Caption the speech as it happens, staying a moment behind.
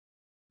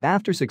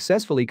After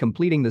successfully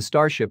completing the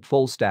Starship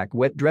full-stack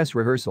wet dress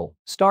rehearsal,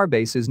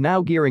 Starbase is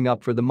now gearing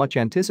up for the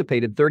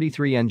much-anticipated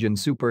 33-engine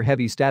Super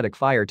Heavy static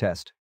fire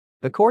test.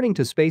 According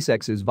to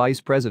SpaceX's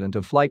Vice President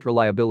of Flight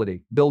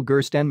Reliability, Bill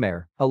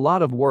Gerstenmaier, a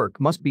lot of work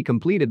must be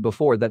completed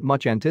before that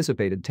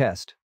much-anticipated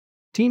test.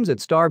 Teams at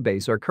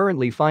Starbase are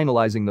currently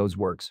finalizing those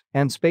works,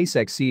 and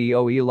SpaceX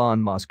CEO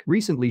Elon Musk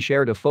recently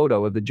shared a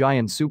photo of the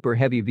giant Super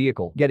Heavy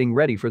vehicle getting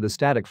ready for the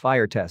static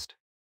fire test.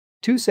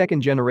 Two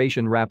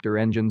second-generation Raptor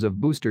engines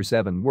of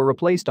Booster-7 were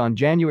replaced on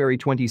January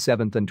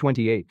 27 and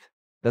 28.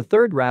 The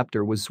third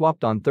Raptor was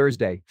swapped on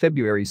Thursday,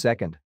 February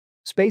 2.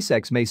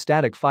 SpaceX may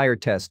static fire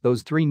test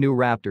those three new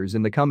Raptors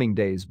in the coming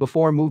days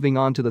before moving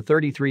on to the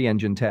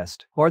 33-engine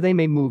test, or they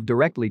may move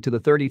directly to the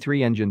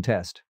 33-engine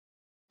test.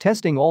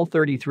 Testing all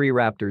 33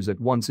 Raptors at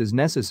once is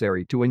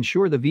necessary to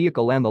ensure the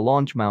vehicle and the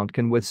launch mount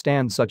can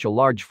withstand such a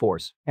large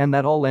force and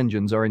that all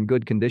engines are in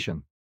good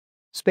condition.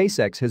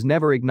 SpaceX has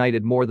never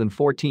ignited more than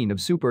 14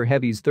 of Super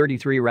Heavy's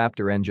 33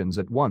 Raptor engines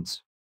at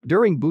once.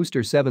 During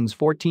Booster-7's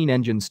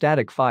 14-engine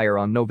static fire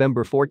on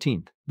November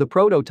 14, the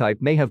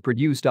prototype may have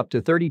produced up to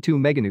 32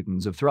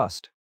 meganewtons of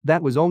thrust.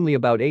 That was only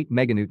about 8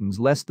 meganewtons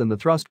less than the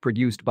thrust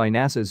produced by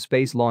NASA's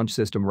Space Launch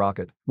System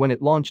rocket when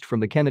it launched from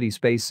the Kennedy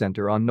Space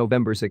Center on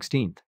November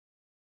 16.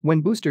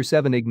 When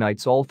Booster-7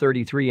 ignites all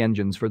 33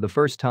 engines for the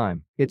first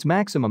time, its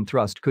maximum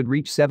thrust could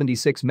reach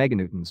 76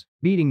 meganewtons,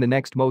 beating the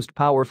next most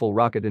powerful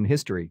rocket in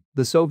history,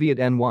 the Soviet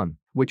N-1,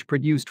 which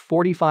produced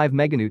 45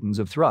 meganewtons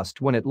of thrust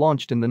when it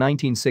launched in the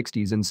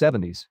 1960s and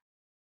 70s.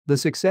 The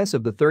success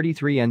of the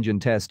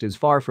 33-engine test is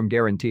far from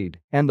guaranteed,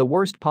 and the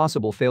worst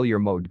possible failure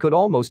mode could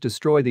almost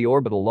destroy the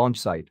orbital launch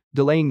site,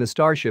 delaying the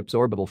Starship's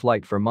orbital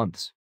flight for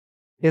months.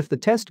 If the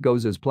test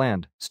goes as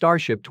planned,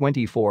 Starship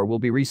 24 will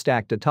be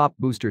restacked atop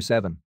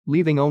Booster-7,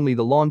 leaving only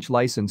the launch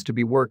license to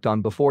be worked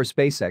on before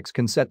SpaceX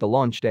can set the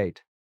launch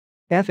date.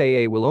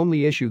 FAA will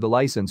only issue the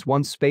license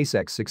once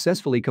SpaceX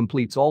successfully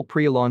completes all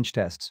pre-launch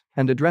tests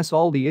and address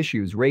all the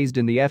issues raised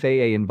in the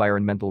FAA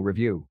environmental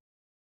review.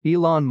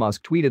 Elon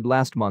Musk tweeted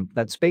last month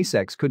that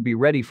SpaceX could be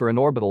ready for an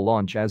orbital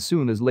launch as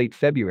soon as late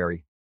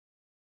February.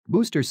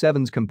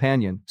 Booster-7's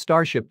companion,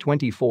 Starship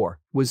 24,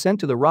 was sent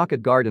to the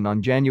Rocket Garden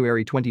on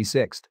January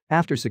 26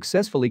 after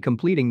successfully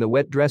completing the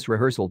wet dress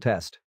rehearsal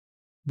test.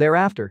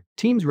 Thereafter,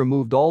 teams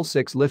removed all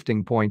 6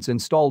 lifting points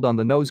installed on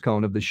the nose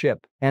cone of the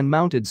ship and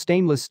mounted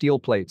stainless steel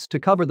plates to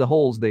cover the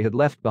holes they had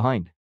left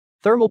behind.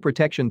 Thermal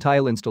protection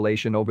tile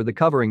installation over the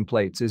covering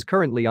plates is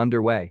currently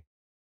underway.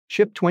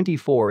 Ship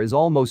 24 is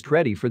almost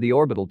ready for the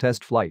orbital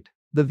test flight.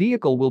 The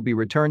vehicle will be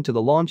returned to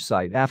the launch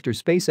site after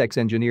SpaceX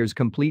engineers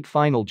complete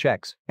final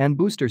checks and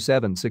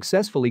Booster-7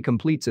 successfully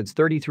completes its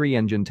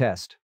 33-engine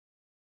test.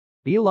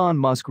 Elon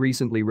Musk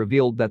recently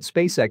revealed that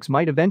SpaceX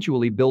might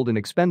eventually build an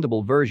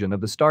expendable version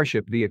of the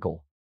Starship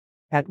vehicle.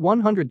 At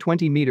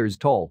 120 meters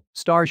tall,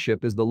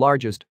 Starship is the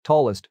largest,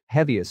 tallest,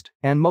 heaviest,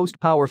 and most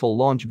powerful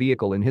launch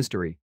vehicle in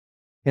history.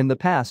 In the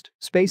past,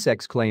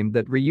 SpaceX claimed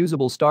that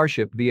reusable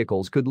Starship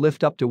vehicles could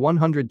lift up to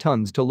 100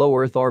 tons to low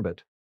Earth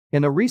orbit.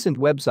 In a recent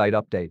website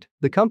update,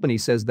 the company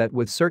says that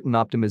with certain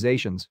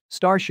optimizations,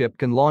 Starship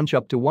can launch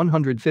up to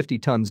 150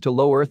 tons to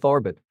low Earth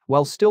orbit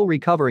while still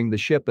recovering the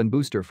ship and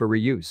booster for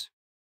reuse.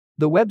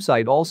 The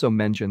website also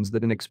mentions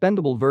that an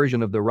expendable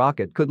version of the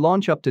rocket could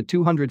launch up to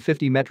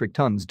 250 metric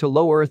tons to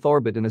low Earth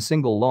orbit in a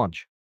single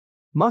launch.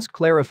 Musk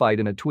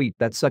clarified in a tweet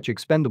that such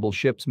expendable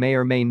ships may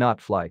or may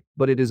not fly,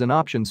 but it is an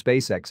option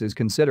SpaceX is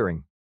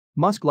considering.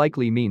 Musk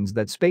likely means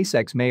that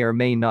SpaceX may or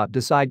may not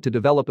decide to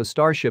develop a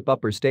Starship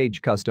upper stage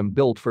custom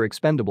built for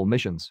expendable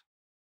missions.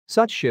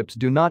 Such ships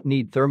do not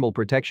need thermal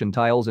protection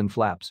tiles and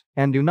flaps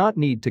and do not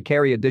need to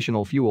carry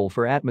additional fuel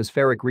for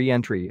atmospheric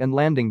re-entry and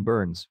landing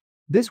burns.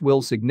 This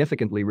will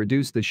significantly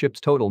reduce the ship's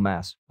total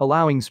mass,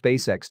 allowing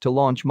SpaceX to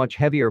launch much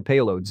heavier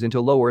payloads into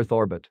low Earth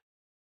orbit.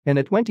 In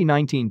a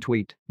 2019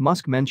 tweet,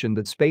 Musk mentioned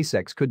that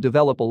SpaceX could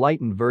develop a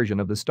lightened version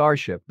of the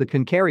Starship that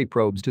can carry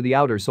probes to the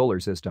outer solar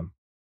system.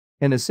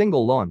 In a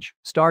single launch,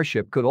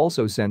 Starship could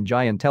also send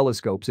giant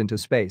telescopes into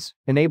space,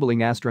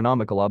 enabling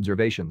astronomical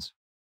observations.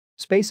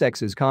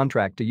 SpaceX's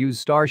contract to use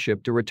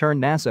Starship to return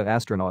NASA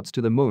astronauts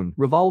to the moon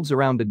revolves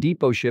around a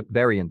depot ship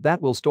variant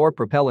that will store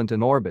propellant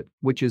in orbit,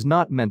 which is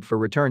not meant for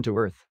return to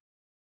Earth.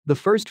 The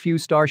first few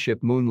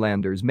Starship moon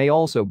landers may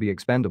also be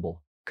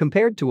expendable.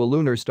 Compared to a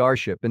lunar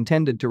Starship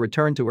intended to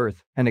return to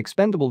Earth, an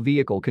expendable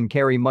vehicle can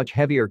carry much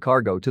heavier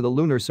cargo to the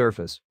lunar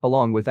surface,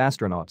 along with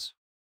astronauts.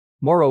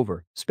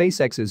 Moreover,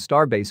 SpaceX's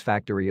Starbase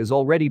factory is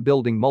already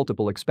building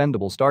multiple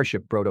expendable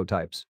Starship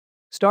prototypes.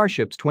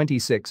 Starships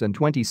 26 and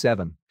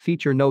 27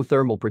 feature no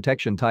thermal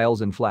protection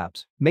tiles and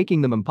flaps,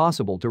 making them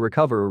impossible to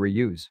recover or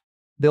reuse.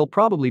 They'll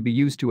probably be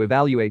used to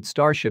evaluate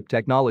Starship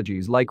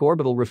technologies like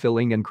orbital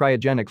refilling and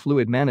cryogenic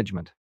fluid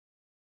management.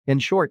 In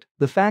short,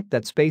 the fact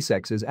that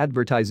SpaceX is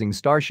advertising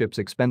Starship's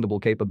expendable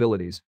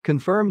capabilities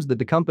confirms that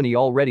the company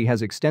already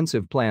has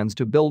extensive plans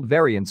to build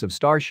variants of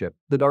Starship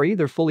that are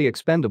either fully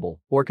expendable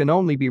or can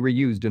only be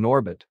reused in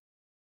orbit.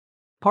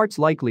 Parts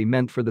likely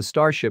meant for the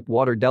Starship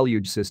water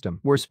deluge system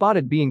were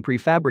spotted being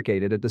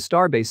prefabricated at the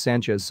Starbase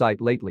Sanchez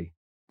site lately.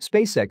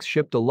 SpaceX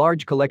shipped a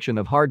large collection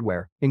of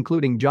hardware,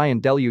 including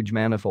giant DELUGE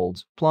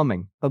manifolds,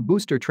 plumbing, a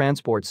booster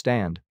transport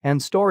stand,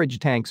 and storage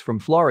tanks from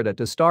Florida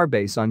to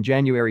Starbase on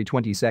January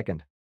 22.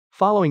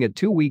 Following a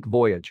 2-week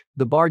voyage,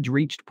 the barge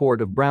reached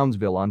port of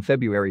Brownsville on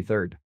February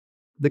 3.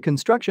 The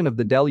construction of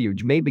the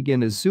DELUGE may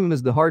begin as soon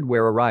as the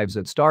hardware arrives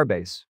at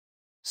Starbase.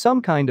 Some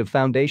kind of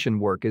foundation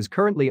work is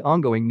currently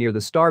ongoing near the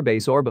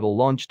Starbase orbital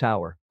launch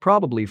tower,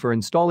 probably for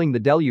installing the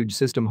DELUGE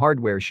system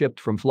hardware shipped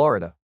from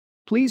Florida.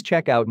 Please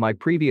check out my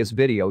previous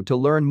video to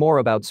learn more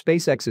about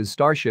SpaceX's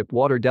Starship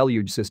water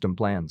DELUGE system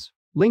plans.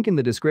 Link in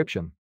the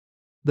description.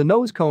 The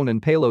nose cone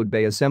and payload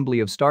bay assembly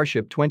of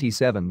Starship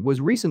 27 was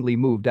recently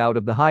moved out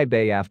of the high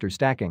bay after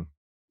stacking.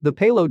 The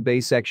payload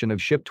bay section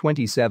of Ship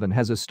 27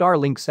 has a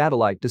Starlink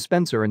satellite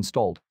dispenser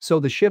installed, so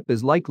the ship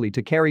is likely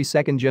to carry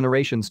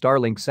second-generation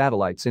Starlink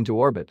satellites into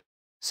orbit.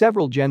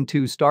 Several Gen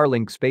 2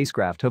 Starlink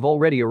spacecraft have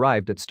already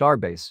arrived at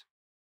Starbase.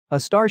 A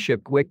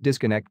Starship quick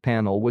disconnect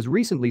panel was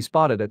recently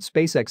spotted at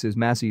SpaceX's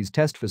Massey's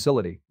test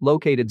facility,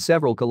 located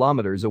several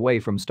kilometers away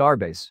from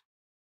Starbase.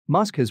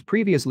 Musk has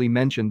previously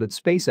mentioned that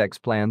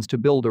SpaceX plans to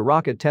build a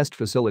rocket test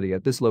facility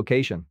at this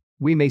location.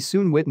 We may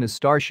soon witness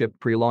Starship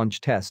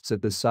pre-launch tests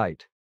at this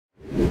site.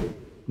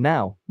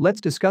 Now, let's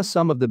discuss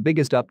some of the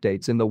biggest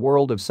updates in the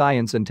world of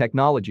science and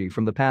technology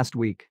from the past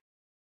week.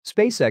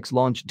 SpaceX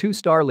launched 2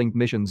 Starlink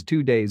missions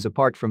 2 days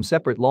apart from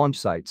separate launch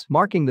sites,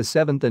 marking the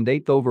 7th and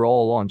 8th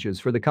overall launches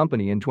for the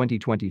company in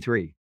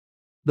 2023.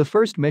 The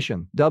first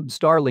mission, dubbed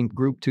Starlink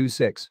Group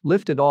 26,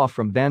 lifted off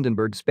from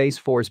Vandenberg Space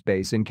Force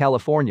Base in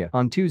California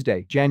on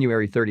Tuesday,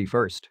 January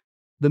 31.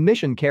 The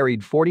mission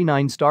carried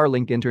 49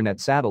 Starlink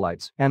Internet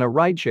satellites and a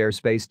rideshare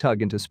space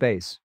tug into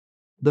space.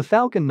 The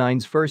Falcon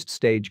 9's first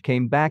stage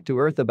came back to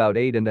Earth about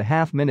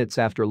 8.5 minutes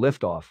after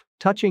liftoff,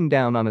 touching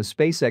down on a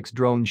SpaceX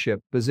drone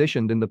ship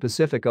positioned in the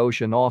Pacific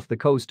Ocean off the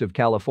coast of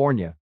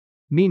California.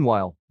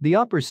 Meanwhile, the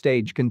upper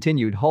stage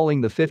continued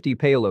hauling the 50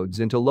 payloads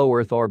into low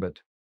Earth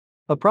orbit.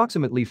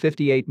 Approximately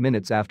 58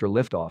 minutes after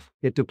liftoff,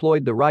 it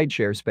deployed the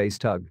rideshare space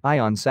tug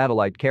Ion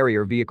Satellite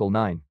Carrier Vehicle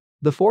 9.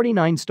 The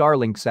 49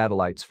 Starlink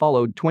satellites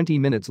followed 20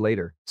 minutes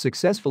later,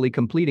 successfully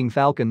completing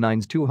Falcon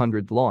 9's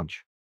 200th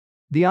launch.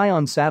 The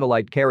Ion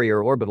Satellite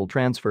Carrier Orbital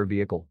Transfer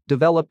Vehicle,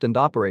 developed and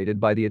operated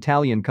by the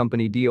Italian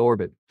company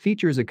D-Orbit,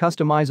 features a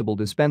customizable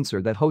dispenser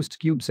that hosts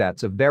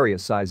CubeSats of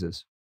various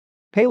sizes.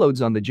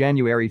 Payloads on the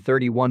January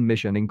 31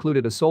 mission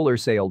included a solar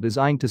sail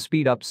designed to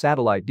speed up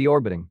satellite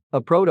deorbiting, a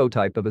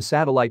prototype of a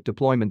satellite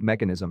deployment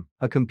mechanism,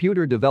 a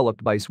computer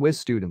developed by Swiss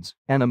students,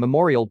 and a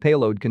memorial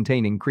payload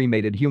containing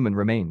cremated human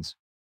remains.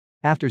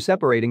 After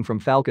separating from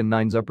Falcon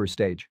 9's upper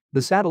stage,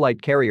 the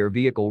satellite carrier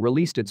vehicle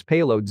released its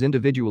payloads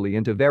individually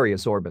into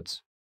various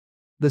orbits.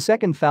 The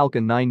second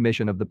Falcon 9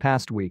 mission of the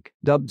past week,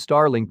 dubbed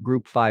Starlink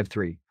Group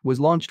 53,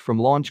 was launched from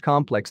Launch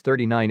Complex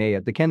 39A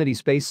at the Kennedy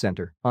Space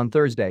Center on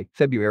Thursday,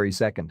 February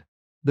 2.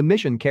 The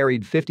mission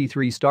carried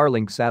 53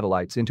 Starlink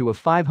satellites into a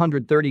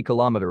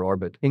 530-kilometer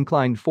orbit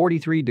inclined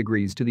 43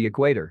 degrees to the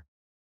equator.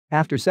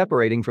 After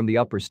separating from the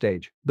upper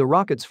stage, the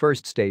rocket's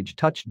first stage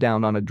touched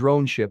down on a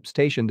drone ship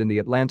stationed in the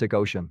Atlantic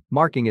Ocean,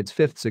 marking its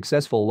 5th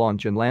successful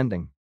launch and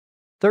landing.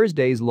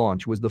 Thursday's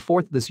launch was the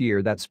 4th this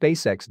year that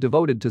SpaceX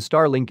devoted to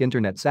Starlink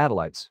Internet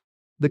satellites.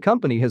 The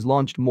company has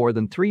launched more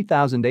than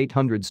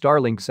 3,800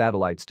 Starlink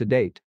satellites to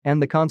date,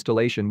 and the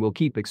constellation will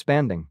keep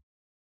expanding.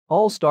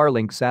 All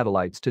Starlink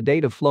satellites to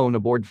date have flown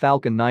aboard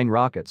Falcon 9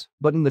 rockets,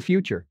 but in the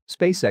future,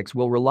 SpaceX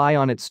will rely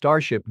on its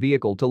Starship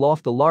vehicle to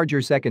loft the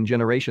larger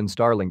second-generation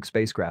Starlink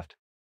spacecraft.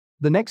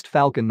 The next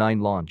Falcon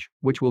 9 launch,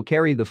 which will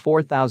carry the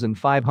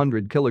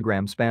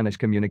 4,500-kilogram Spanish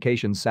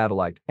communications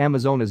satellite,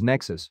 Amazonas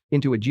Nexus,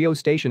 into a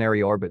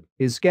geostationary orbit,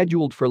 is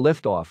scheduled for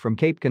liftoff from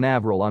Cape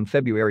Canaveral on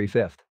February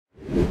 5.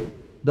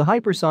 The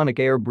Hypersonic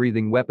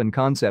air-breathing weapon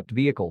concept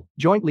vehicle,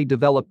 jointly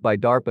developed by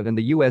DARPA and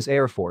the U.S.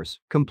 Air Force,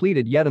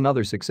 completed yet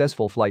another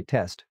successful flight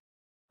test.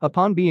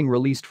 Upon being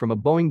released from a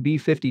Boeing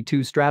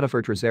B-52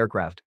 Stratofortress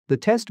aircraft, the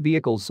test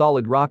vehicle's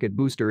solid rocket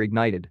booster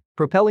ignited,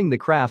 propelling the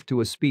craft to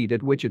a speed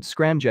at which its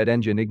scramjet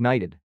engine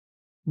ignited.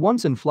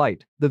 Once in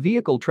flight, the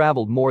vehicle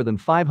traveled more than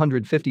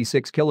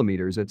 556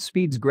 kilometers at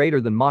speeds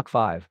greater than Mach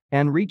 5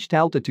 and reached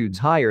altitudes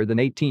higher than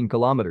 18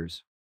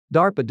 kilometers.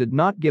 DARPA did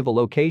not give a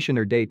location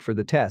or date for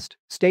the test,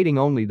 stating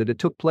only that it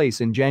took place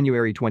in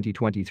January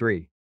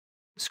 2023.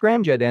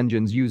 Scramjet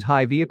engines use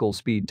high vehicle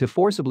speed to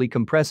forcibly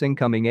compress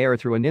incoming air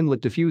through an inlet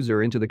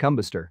diffuser into the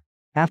combustor.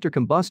 After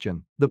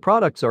combustion, the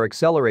products are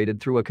accelerated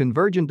through a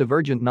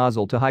convergent-divergent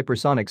nozzle to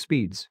hypersonic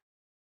speeds.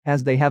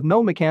 As they have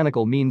no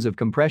mechanical means of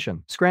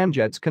compression,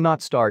 scramjets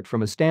cannot start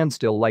from a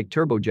standstill like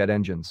turbojet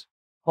engines.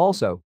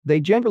 Also, they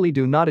generally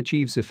do not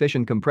achieve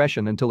sufficient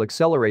compression until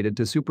accelerated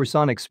to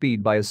supersonic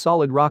speed by a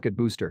solid rocket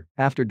booster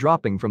after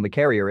dropping from the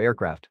carrier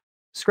aircraft.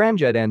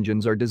 Scramjet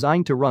engines are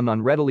designed to run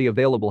on readily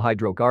available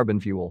hydrocarbon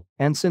fuel,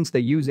 and since they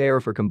use air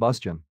for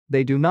combustion,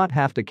 they do not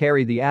have to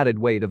carry the added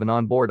weight of an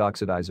onboard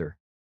oxidizer.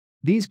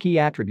 These key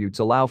attributes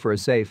allow for a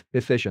safe,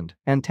 efficient,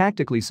 and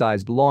tactically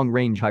sized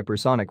long-range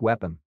hypersonic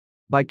weapon.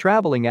 By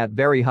traveling at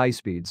very high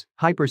speeds,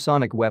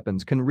 hypersonic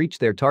weapons can reach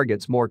their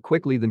targets more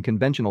quickly than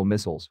conventional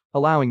missiles,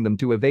 allowing them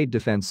to evade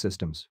defense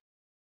systems.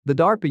 The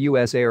DARPA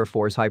U.S. Air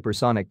Force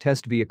Hypersonic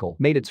Test Vehicle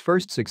made its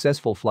first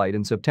successful flight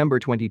in September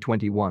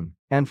 2021,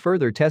 and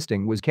further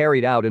testing was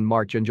carried out in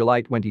March and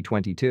July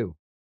 2022.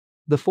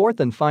 The fourth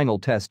and final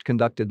test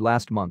conducted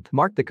last month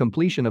marked the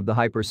completion of the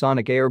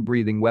Hypersonic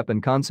Air-Breathing Weapon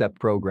Concept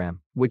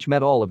Program, which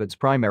met all of its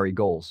primary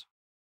goals.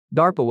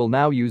 DARPA will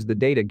now use the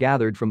data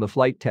gathered from the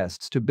flight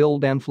tests to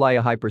build and fly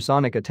a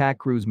hypersonic attack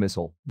cruise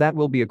missile that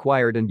will be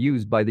acquired and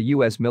used by the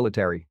U.S.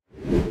 military.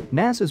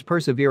 NASA's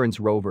Perseverance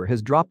rover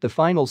has dropped the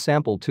final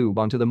sample tube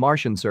onto the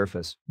Martian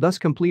surface, thus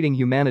completing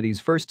humanity's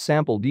first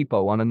sample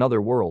depot on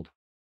another world.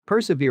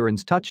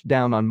 Perseverance touched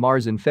down on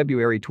Mars in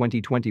February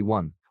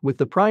 2021, with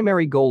the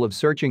primary goal of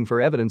searching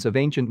for evidence of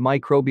ancient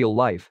microbial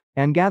life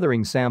and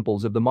gathering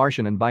samples of the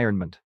Martian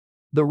environment.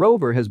 The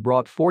rover has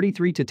brought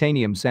 43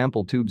 titanium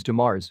sample tubes to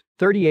Mars,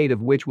 38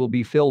 of which will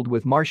be filled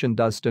with Martian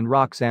dust and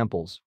rock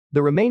samples.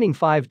 The remaining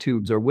 5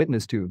 tubes are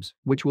witness tubes,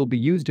 which will be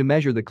used to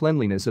measure the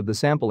cleanliness of the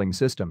sampling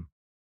system.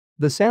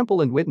 The sample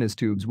and witness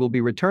tubes will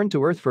be returned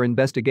to Earth for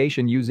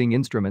investigation using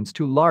instruments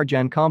too large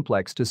and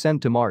complex to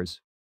send to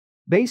Mars.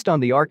 Based on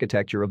the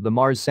architecture of the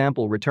Mars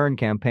sample return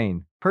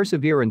campaign,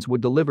 Perseverance would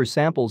deliver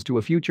samples to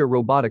a future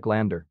robotic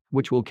lander,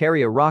 which will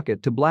carry a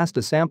rocket to blast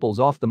the samples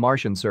off the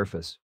Martian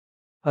surface.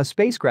 A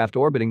spacecraft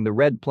orbiting the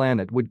red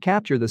planet would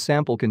capture the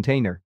sample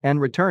container and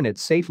return it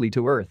safely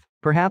to Earth,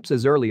 perhaps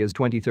as early as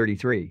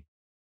 2033.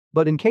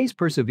 But in case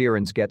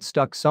Perseverance gets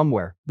stuck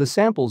somewhere, the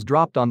samples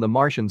dropped on the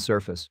Martian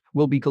surface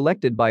will be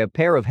collected by a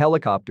pair of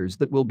helicopters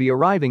that will be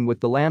arriving with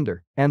the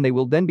lander, and they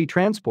will then be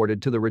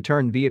transported to the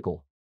return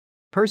vehicle.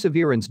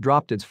 Perseverance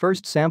dropped its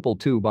first sample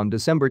tube on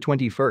December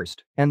 21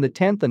 and the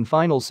 10th and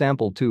final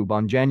sample tube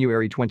on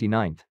January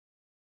 29.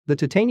 The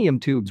titanium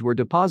tubes were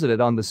deposited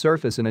on the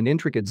surface in an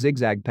intricate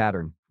zigzag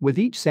pattern, with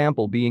each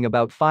sample being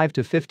about 5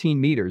 to 15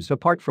 meters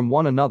apart from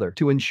one another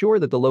to ensure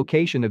that the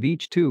location of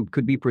each tube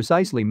could be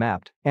precisely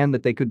mapped and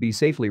that they could be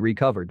safely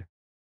recovered.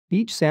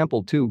 Each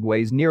sample tube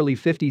weighs nearly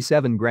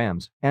 57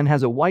 grams and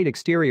has a white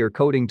exterior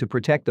coating to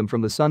protect them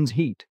from the sun's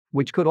heat,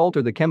 which could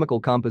alter the chemical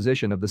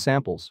composition of the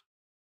samples.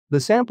 The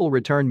sample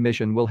return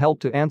mission will help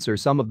to answer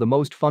some of the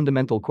most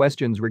fundamental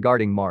questions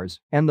regarding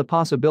Mars and the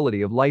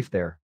possibility of life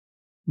there.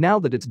 Now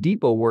that its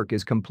depot work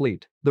is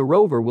complete, the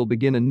rover will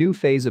begin a new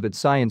phase of its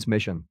science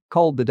mission,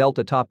 called the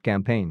Delta Top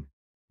Campaign.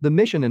 The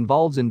mission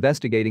involves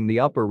investigating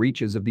the upper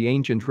reaches of the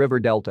ancient river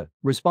delta,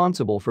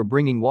 responsible for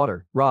bringing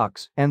water,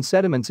 rocks, and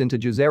sediments into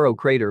Jezero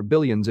crater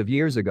billions of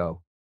years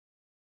ago.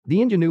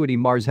 The Ingenuity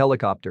Mars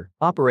helicopter,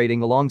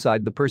 operating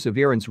alongside the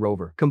Perseverance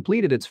rover,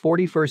 completed its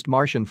 41st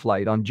Martian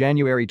flight on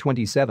January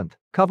 27,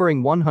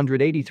 covering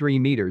 183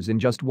 meters in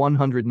just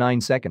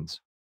 109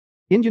 seconds.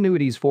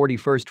 Ingenuity's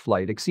 41st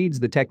flight exceeds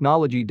the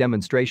technology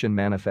demonstration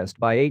manifest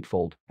by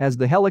eightfold, as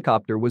the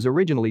helicopter was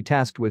originally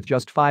tasked with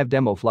just 5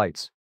 demo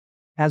flights.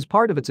 As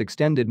part of its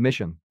extended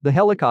mission, the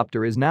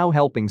helicopter is now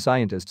helping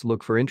scientists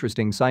look for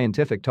interesting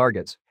scientific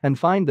targets and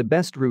find the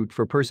best route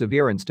for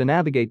Perseverance to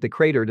navigate the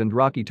cratered and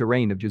rocky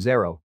terrain of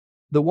Jezero.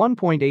 The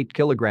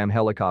 1.8-kilogram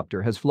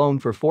helicopter has flown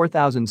for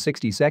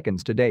 4,060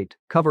 seconds to date,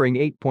 covering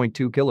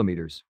 8.2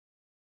 kilometers.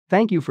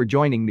 Thank you for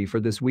joining me for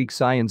this week's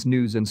science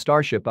news and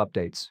Starship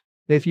updates.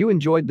 If you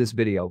enjoyed this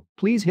video,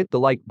 please hit the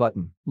like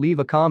button, leave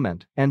a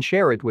comment, and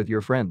share it with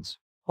your friends.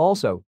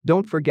 Also,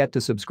 don't forget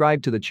to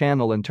subscribe to the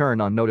channel and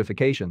turn on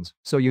notifications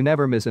so you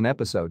never miss an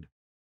episode.